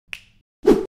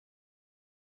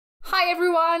Hi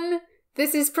everyone!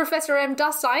 This is Professor M.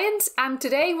 Does Science, and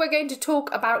today we're going to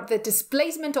talk about the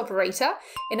displacement operator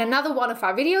in another one of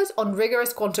our videos on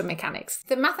rigorous quantum mechanics.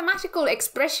 The mathematical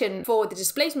expression for the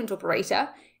displacement operator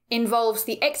involves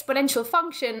the exponential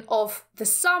function of the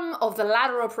sum of the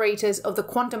ladder operators of the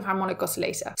quantum harmonic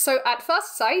oscillator. So at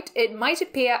first sight, it might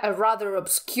appear a rather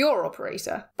obscure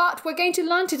operator, but we're going to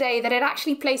learn today that it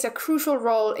actually plays a crucial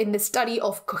role in the study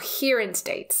of coherent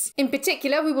states. In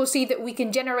particular, we will see that we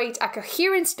can generate a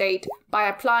coherent state by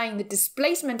applying the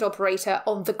displacement operator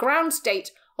on the ground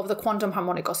state of the quantum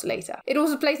harmonic oscillator. It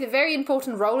also plays a very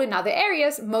important role in other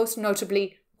areas, most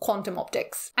notably quantum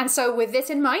optics. And so with this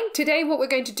in mind, today what we're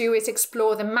going to do is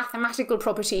explore the mathematical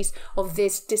properties of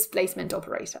this displacement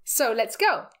operator. So let's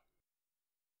go!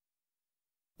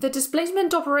 The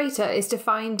displacement operator is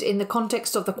defined in the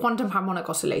context of the quantum harmonic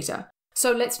oscillator.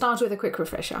 So let's start with a quick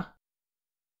refresher.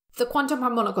 The quantum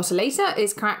harmonic oscillator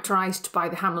is characterized by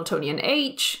the Hamiltonian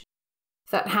H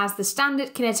that has the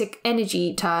standard kinetic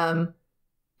energy term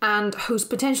and whose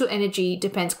potential energy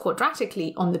depends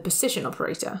quadratically on the position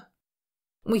operator.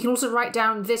 We can also write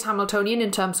down this Hamiltonian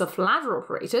in terms of ladder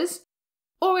operators,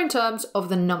 or in terms of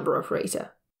the number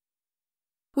operator.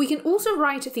 We can also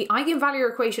write the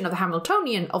eigenvalue equation of the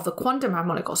Hamiltonian of the quantum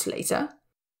harmonic oscillator,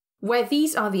 where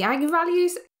these are the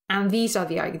eigenvalues and these are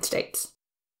the eigenstates.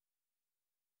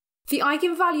 The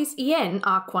eigenvalues En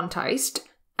are quantized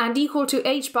and equal to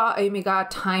h bar omega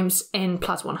times n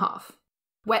plus 1/2,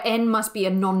 where n must be a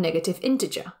non-negative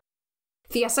integer.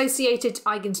 The associated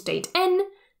eigenstate n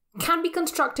can be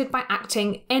constructed by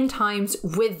acting n times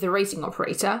with the raising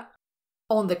operator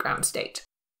on the ground state.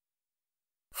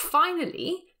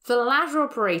 Finally, the ladder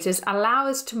operators allow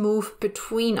us to move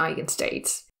between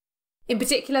eigenstates. In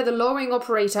particular, the lowering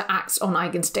operator acts on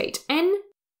eigenstate n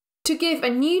to give a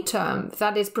new term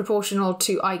that is proportional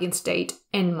to eigenstate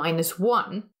n minus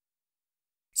 1,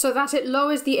 so that it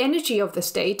lowers the energy of the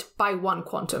state by 1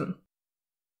 quantum.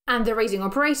 And the raising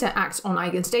operator acts on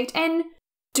eigenstate n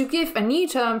to give a new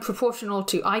term proportional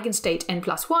to eigenstate n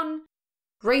plus 1,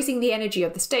 raising the energy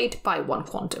of the state by 1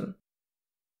 quantum.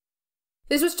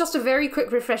 This was just a very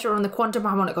quick refresher on the quantum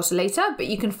harmonic oscillator, but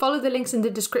you can follow the links in the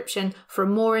description for a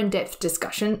more in-depth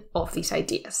discussion of these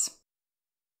ideas.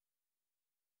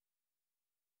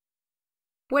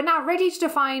 We're now ready to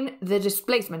define the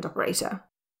displacement operator.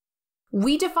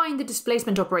 We define the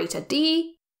displacement operator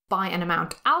d by an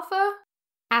amount alpha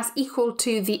as equal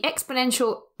to the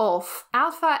exponential of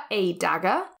alpha a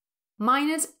dagger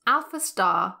minus alpha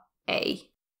star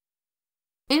a.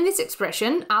 In this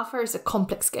expression, alpha is a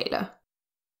complex scalar.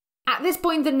 At this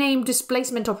point, the name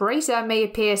displacement operator may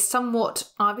appear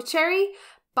somewhat arbitrary,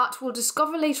 but we'll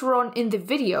discover later on in the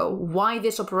video why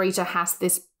this operator has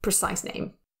this precise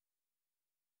name.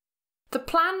 The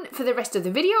plan for the rest of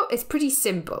the video is pretty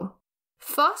simple.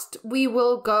 First, we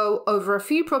will go over a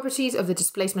few properties of the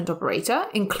displacement operator,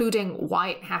 including why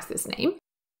it has this name.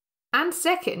 And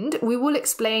second, we will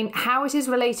explain how it is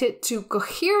related to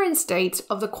coherent states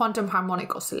of the quantum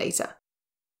harmonic oscillator.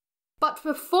 But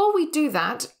before we do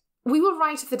that, we will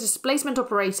write the displacement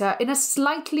operator in a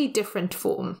slightly different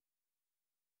form.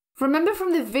 Remember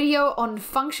from the video on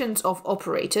functions of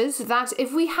operators that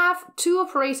if we have two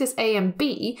operators a and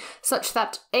b, such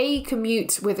that a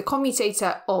commutes with the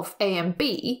commutator of a and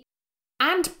b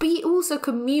also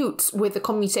commutes with the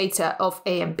commutator of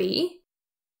a and b,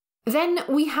 then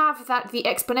we have that the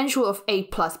exponential of a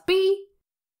plus b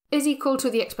is equal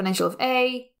to the exponential of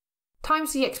a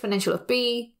times the exponential of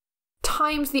b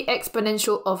times the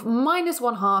exponential of minus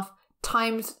 1/2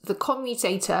 times the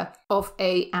commutator of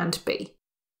a and b.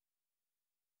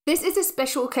 This is a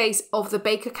special case of the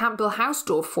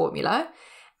Baker-Campbell-Hausdorff formula,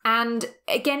 and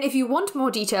again, if you want more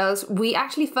details, we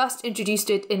actually first introduced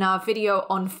it in our video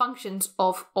on functions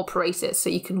of operators,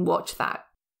 so you can watch that.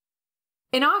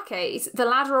 In our case, the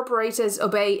ladder operators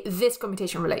obey this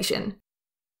commutation relation,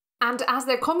 and as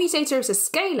their commutator is a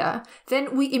scalar,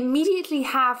 then we immediately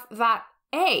have that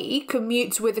a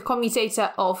commutes with the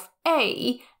commutator of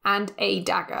a and a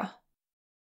dagger.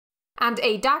 And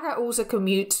a dagger also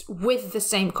commutes with the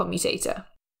same commutator.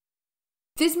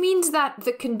 This means that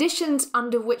the conditions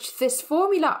under which this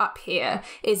formula up here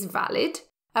is valid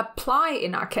apply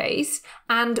in our case,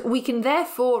 and we can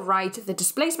therefore write the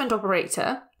displacement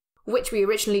operator, which we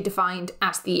originally defined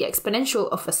as the exponential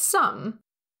of a sum,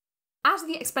 as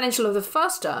the exponential of the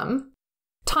first term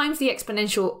times the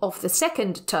exponential of the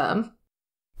second term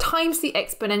times the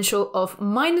exponential of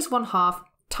minus 1/2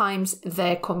 times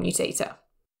their commutator.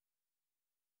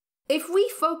 If we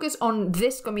focus on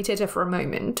this commutator for a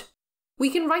moment, we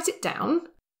can write it down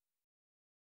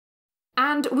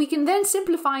And we can then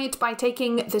simplify it by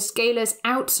taking the scalars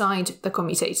outside the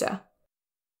commutator.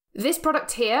 This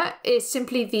product here is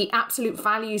simply the absolute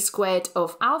value squared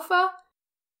of alpha,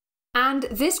 and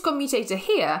this commutator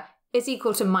here is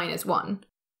equal to -1,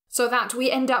 so that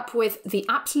we end up with the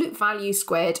absolute value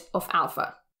squared of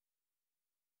alpha.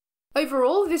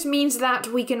 Overall, this means that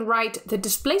we can write the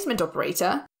displacement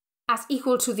operator as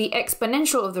equal to the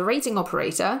exponential of the raising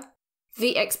operator,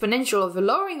 the exponential of the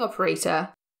lowering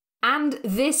operator, and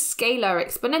this scalar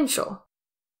exponential.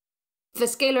 The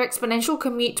scalar exponential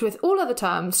commutes with all other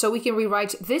terms, so we can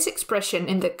rewrite this expression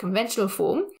in the conventional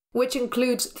form, which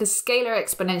includes the scalar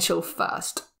exponential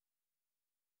first.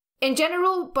 In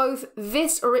general, both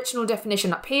this original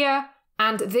definition up here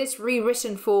and this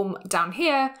rewritten form down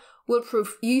here will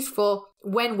prove useful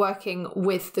when working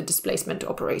with the displacement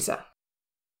operator.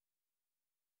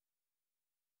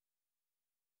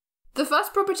 The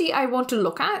first property I want to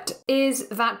look at is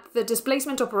that the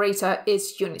displacement operator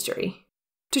is unitary.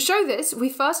 To show this, we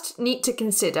first need to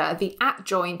consider the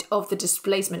adjoint of the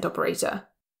displacement operator.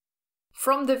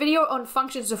 From the video on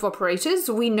functions of operators,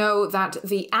 we know that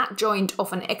the adjoint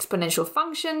of an exponential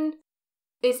function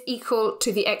is equal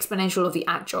to the exponential of the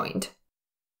adjoint.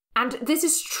 And this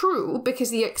is true because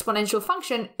the exponential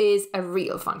function is a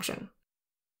real function.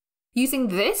 Using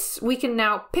this, we can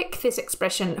now pick this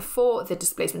expression for the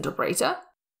displacement operator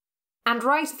and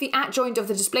write the adjoint of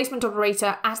the displacement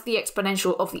operator as the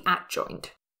exponential of the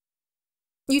adjoint.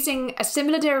 Using a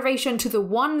similar derivation to the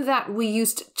one that we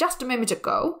used just a moment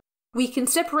ago, we can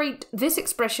separate this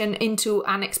expression into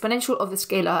an exponential of the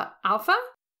scalar alpha,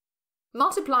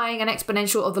 multiplying an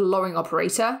exponential of the lowering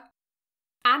operator,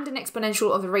 and an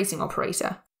exponential of the raising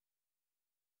operator.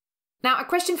 Now, a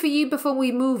question for you before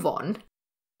we move on.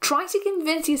 Try to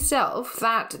convince yourself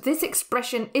that this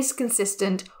expression is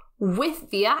consistent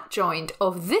with the adjoint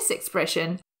of this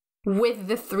expression with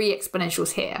the three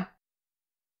exponentials here.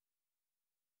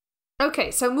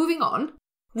 Okay, so moving on.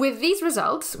 With these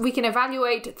results, we can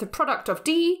evaluate the product of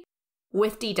d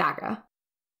with d dagger.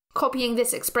 Copying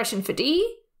this expression for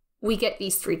d, we get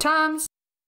these three terms.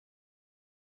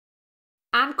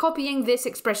 And copying this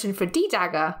expression for d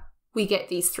dagger, we get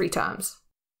these three terms.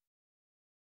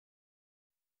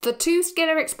 The two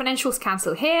scalar exponentials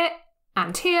cancel here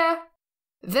and here.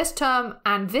 This term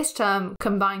and this term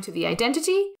combine to the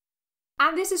identity.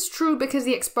 And this is true because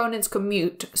the exponents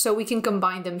commute, so we can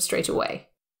combine them straight away.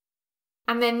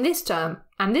 And then this term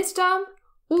and this term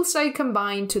also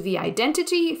combine to the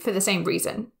identity for the same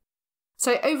reason.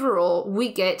 So overall,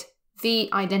 we get the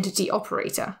identity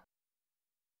operator.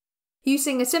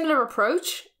 Using a similar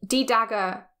approach, d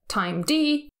dagger times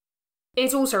d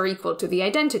is also equal to the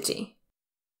identity.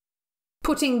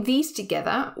 Putting these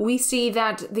together, we see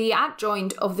that the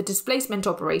adjoint of the displacement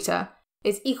operator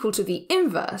is equal to the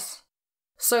inverse,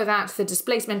 so that the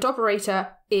displacement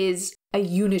operator is a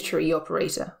unitary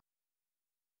operator.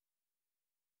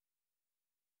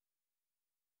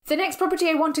 The next property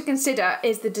I want to consider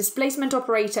is the displacement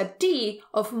operator d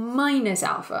of minus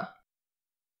alpha.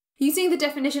 Using the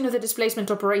definition of the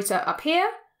displacement operator up here,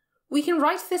 we can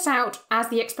write this out as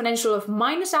the exponential of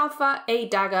minus alpha a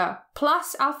dagger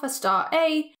plus alpha star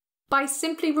a by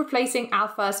simply replacing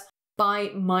alphas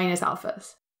by minus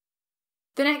alphas.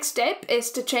 The next step is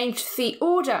to change the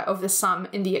order of the sum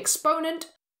in the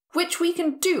exponent, which we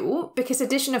can do because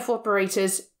addition of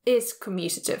operators is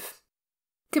commutative.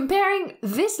 Comparing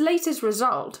this latest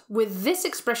result with this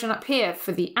expression up here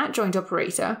for the adjoint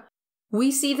operator, we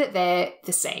see that they're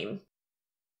the same.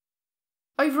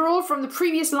 Overall, from the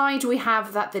previous slide, we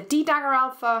have that the d dagger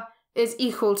alpha is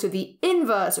equal to the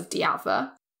inverse of d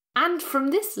alpha, and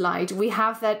from this slide, we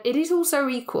have that it is also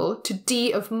equal to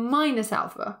d of minus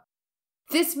alpha.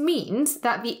 This means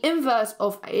that the inverse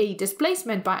of a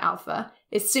displacement by alpha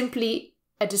is simply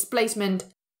a displacement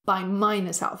by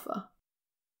minus alpha.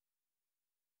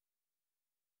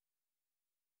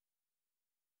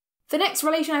 The next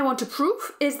relation I want to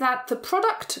prove is that the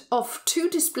product of two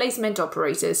displacement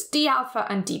operators, d alpha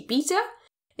and d beta,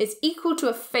 is equal to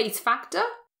a phase factor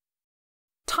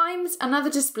times another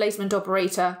displacement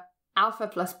operator, alpha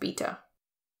plus beta.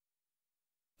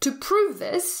 To prove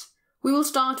this, we will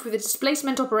start with the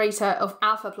displacement operator of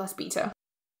alpha plus beta.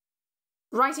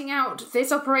 Writing out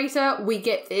this operator, we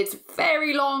get this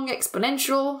very long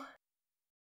exponential.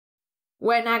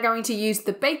 We're now going to use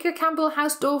the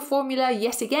Baker-Campbell-Hausdorff formula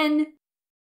yet again.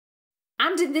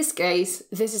 And in this case,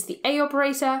 this is the A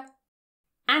operator,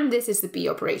 and this is the B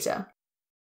operator.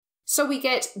 So we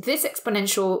get this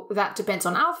exponential that depends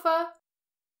on alpha,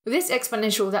 this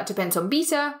exponential that depends on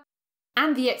beta,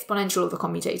 and the exponential of the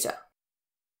commutator.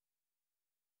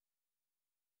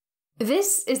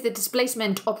 This is the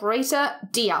displacement operator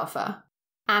d alpha,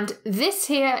 and this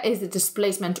here is the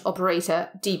displacement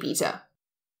operator d beta.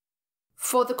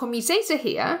 For the commutator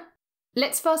here,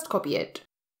 let's first copy it.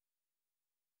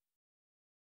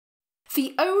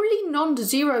 The only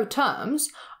non-zero terms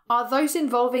are those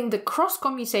involving the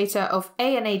cross-commutator of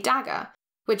A and A dagger,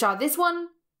 which are this one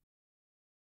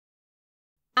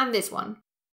and this one.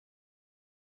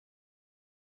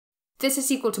 This is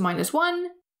equal to -1,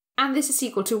 and this is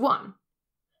equal to 1.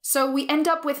 So we end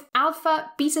up with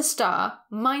alpha beta star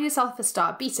minus alpha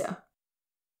star beta.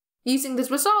 Using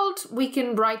this result, we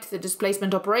can write the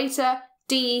displacement operator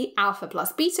d alpha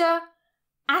plus beta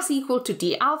as equal to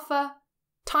d alpha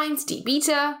times d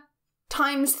beta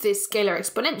times this scalar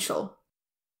exponential.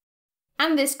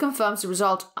 And this confirms the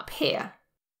result up here.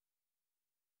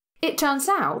 It turns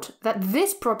out that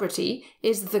this property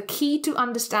is the key to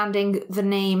understanding the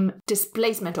name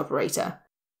displacement operator,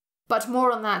 but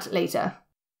more on that later.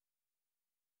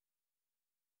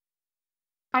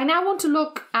 I now want to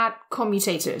look at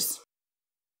commutators.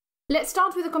 Let's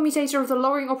start with the commutator of the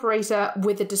lowering operator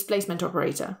with the displacement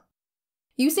operator.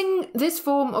 Using this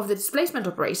form of the displacement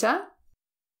operator,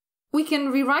 we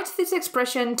can rewrite this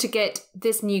expression to get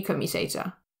this new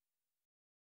commutator.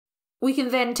 We can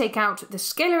then take out the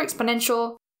scalar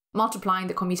exponential, multiplying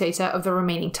the commutator of the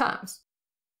remaining terms.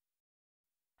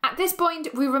 At this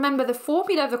point, we remember the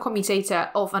formula of the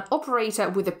commutator of an operator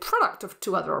with a product of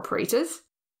two other operators,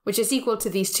 which is equal to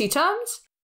these two terms,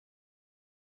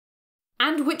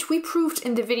 and which we proved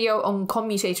in the video on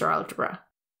commutator algebra.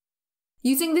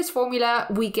 Using this formula,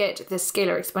 we get the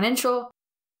scalar exponential,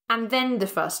 and then the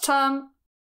first term,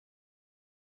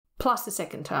 plus the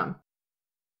second term.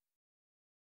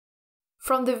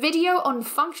 From the video on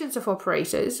functions of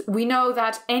operators, we know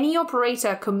that any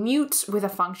operator commutes with a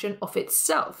function of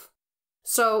itself.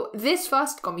 So this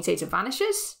first commutator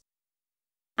vanishes,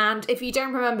 and if you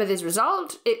don't remember this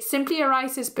result, it simply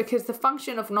arises because the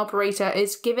function of an operator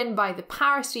is given by the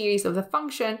power series of the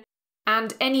function,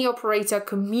 and any operator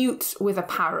commutes with a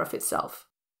power of itself.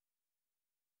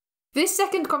 This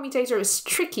second commutator is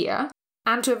trickier,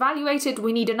 and to evaluate it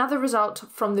we need another result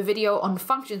from the video on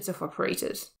functions of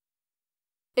operators.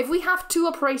 If we have two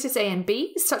operators A and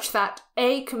B, such that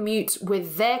A commutes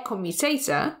with their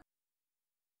commutator,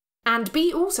 and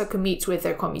B also commutes with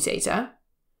their commutator,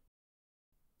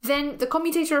 then the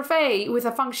commutator of A with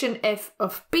a function f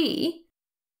of B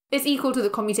is equal to the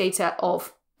commutator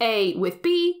of A with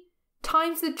B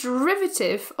times the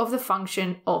derivative of the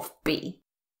function of B.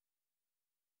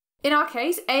 In our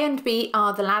case, A and B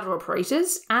are the ladder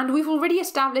operators, and we've already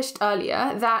established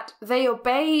earlier that they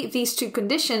obey these two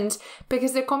conditions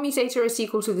because their commutator is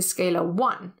equal to the scalar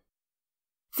 1.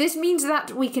 This means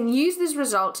that we can use this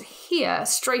result here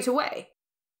straight away.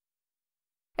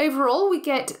 Overall, we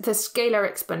get the scalar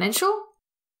exponential.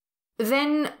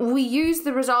 Then we use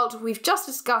the result we've just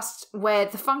discussed where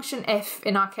the function f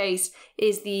in our case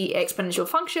is the exponential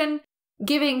function,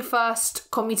 giving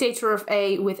first commutator of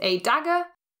A with A dagger,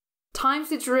 times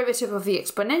the derivative of the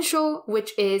exponential,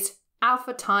 which is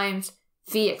alpha times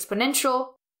the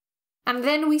exponential, and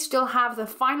then we still have the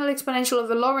final exponential of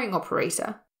the lowering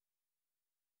operator.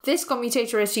 This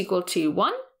commutator is equal to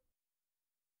 1,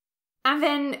 and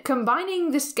then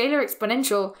combining the scalar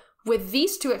exponential with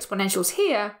these two exponentials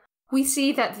here, we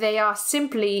see that they are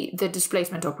simply the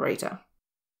displacement operator.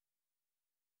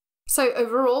 So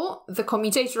overall, the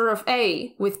commutator of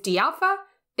A with d alpha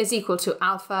is equal to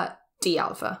alpha d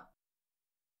alpha.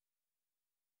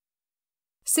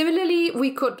 Similarly,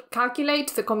 we could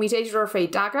calculate the commutator of A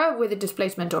dagger with a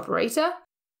displacement operator,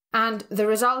 and the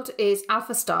result is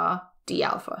alpha star d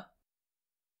alpha.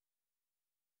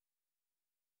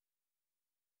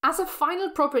 As a final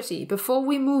property, before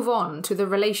we move on to the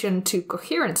relation to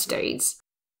coherent states,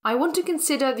 I want to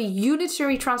consider the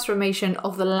unitary transformation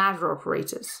of the ladder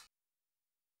operators.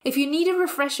 If you need a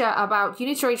refresher about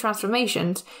unitary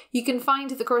transformations, you can find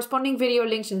the corresponding video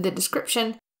linked in the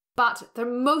description, but the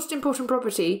most important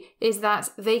property is that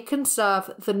they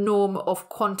conserve the norm of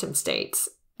quantum states,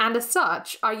 and as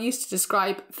such are used to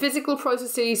describe physical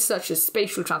processes such as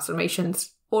spatial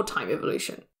transformations or time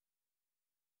evolution.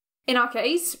 In our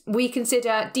case, we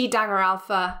consider d dagger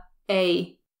alpha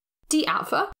A d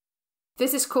alpha.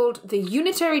 This is called the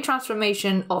unitary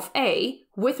transformation of A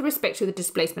with respect to the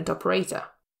displacement operator.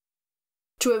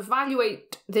 To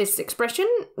evaluate this expression,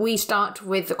 we start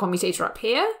with the commutator up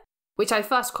here, which I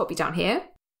first copy down here.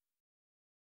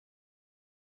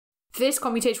 This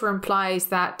commutator implies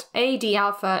that A d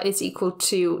alpha is equal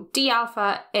to d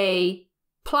alpha A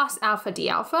plus alpha d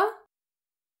alpha.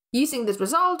 Using this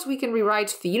result, we can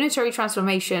rewrite the unitary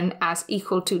transformation as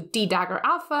equal to d dagger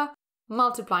alpha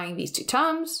multiplying these two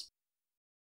terms.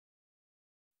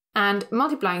 And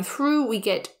multiplying through, we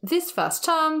get this first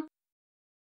term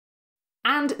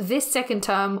and this second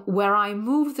term where I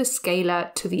move the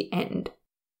scalar to the end.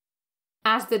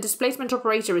 As the displacement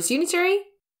operator is unitary,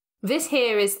 this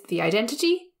here is the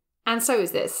identity, and so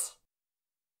is this.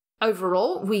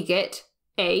 Overall, we get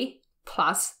A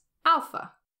plus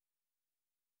alpha.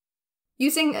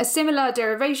 Using a similar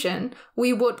derivation,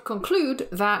 we would conclude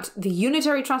that the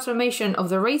unitary transformation of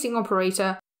the raising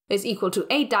operator is equal to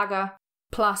A dagger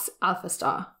plus alpha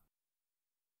star.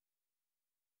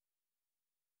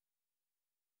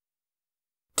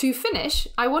 To finish,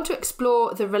 I want to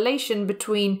explore the relation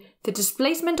between the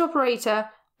displacement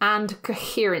operator and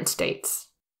coherent states.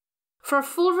 For a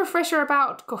full refresher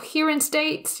about coherent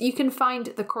states, you can find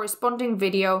the corresponding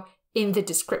video in the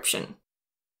description.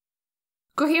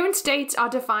 Coherent states are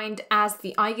defined as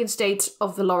the eigenstates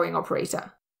of the lowering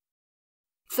operator.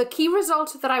 The key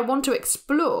result that I want to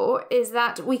explore is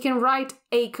that we can write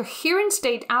a coherent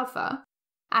state alpha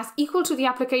as equal to the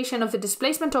application of the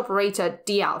displacement operator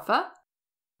d alpha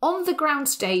on the ground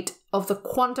state of the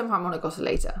quantum harmonic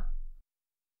oscillator.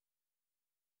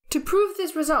 To prove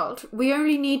this result, we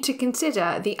only need to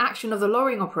consider the action of the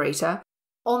lowering operator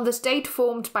on the state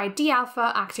formed by d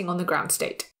alpha acting on the ground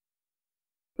state.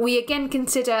 We again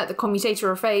consider the commutator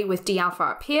of A with d alpha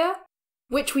up here,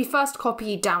 which we first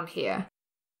copy down here.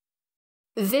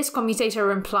 This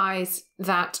commutator implies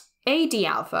that A d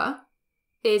alpha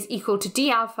is equal to d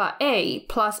alpha A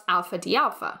plus alpha d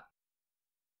alpha.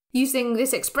 Using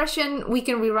this expression, we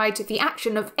can rewrite the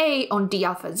action of A on d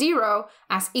alpha 0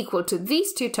 as equal to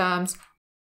these two terms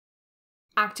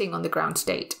acting on the ground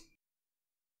state.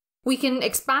 We can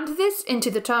expand this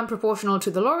into the term proportional to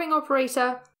the lowering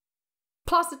operator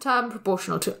plus the term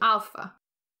proportional to alpha.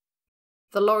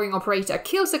 The lowering operator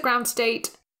kills the ground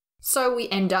state, so we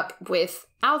end up with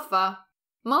alpha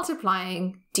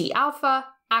multiplying d alpha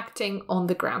acting on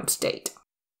the ground state.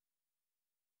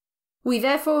 We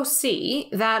therefore see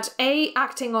that A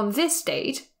acting on this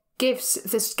state gives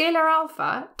the scalar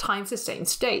alpha times the same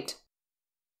state.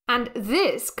 And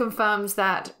this confirms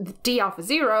that d alpha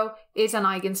 0 is an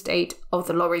eigenstate of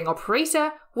the lowering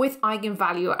operator with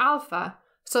eigenvalue alpha,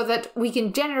 so that we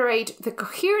can generate the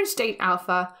coherent state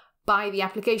alpha by the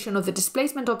application of the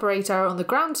displacement operator on the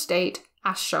ground state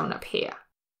as shown up here.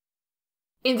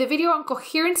 In the video on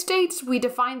coherent states, we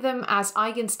define them as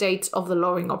eigenstates of the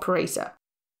lowering operator.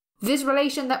 This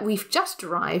relation that we've just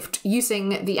derived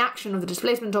using the action of the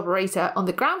displacement operator on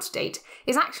the ground state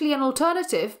is actually an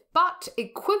alternative but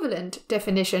equivalent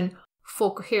definition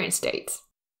for coherent states.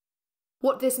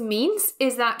 What this means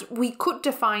is that we could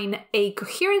define a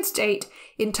coherent state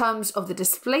in terms of the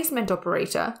displacement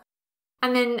operator,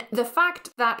 and then the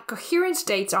fact that coherent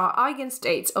states are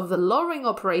eigenstates of the lowering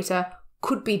operator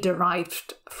could be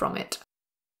derived from it.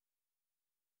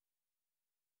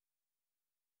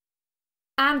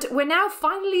 And we're now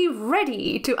finally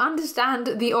ready to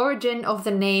understand the origin of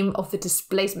the name of the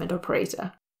displacement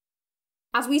operator.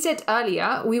 As we said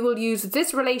earlier, we will use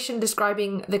this relation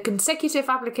describing the consecutive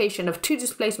application of two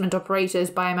displacement operators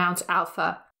by amounts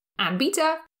alpha and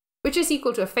beta, which is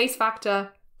equal to a phase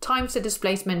factor times the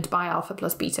displacement by alpha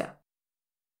plus beta.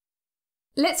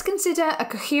 Let's consider a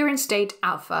coherent state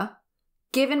alpha,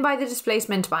 given by the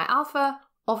displacement by alpha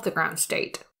of the ground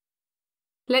state.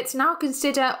 Let's now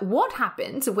consider what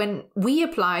happens when we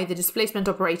apply the displacement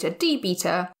operator d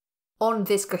beta on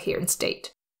this coherent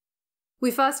state.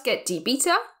 We first get d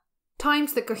beta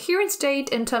times the coherent state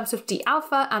in terms of d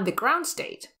alpha and the ground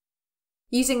state.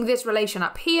 Using this relation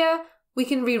up here, we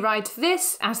can rewrite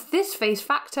this as this phase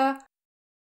factor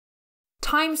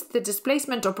times the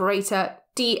displacement operator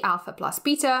d alpha plus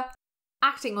beta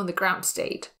acting on the ground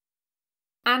state.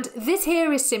 And this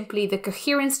here is simply the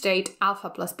coherent state alpha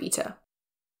plus beta.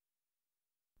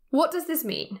 What does this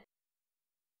mean?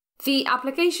 The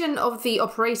application of the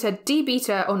operator d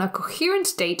beta on a coherent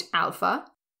state alpha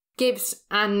gives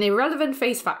an irrelevant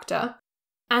phase factor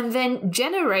and then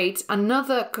generates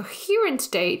another coherent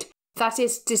state that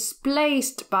is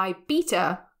displaced by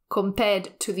beta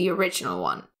compared to the original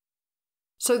one.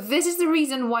 So this is the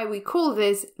reason why we call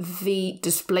this the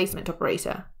displacement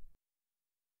operator.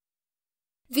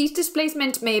 These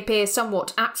displacements may appear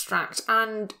somewhat abstract,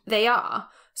 and they are,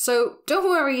 so don't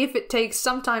worry if it takes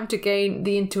some time to gain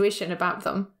the intuition about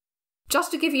them.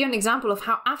 Just to give you an example of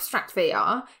how abstract they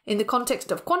are, in the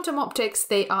context of quantum optics,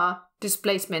 they are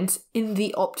displacements in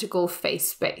the optical phase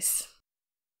space.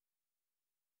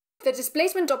 The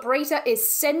displacement operator is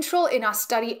central in our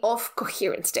study of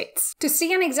coherent states. To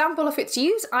see an example of its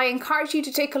use, I encourage you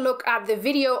to take a look at the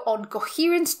video on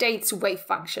coherent states wave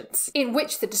functions, in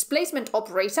which the displacement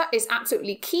operator is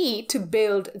absolutely key to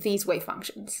build these wave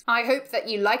functions. I hope that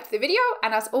you liked the video,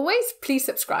 and as always, please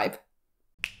subscribe.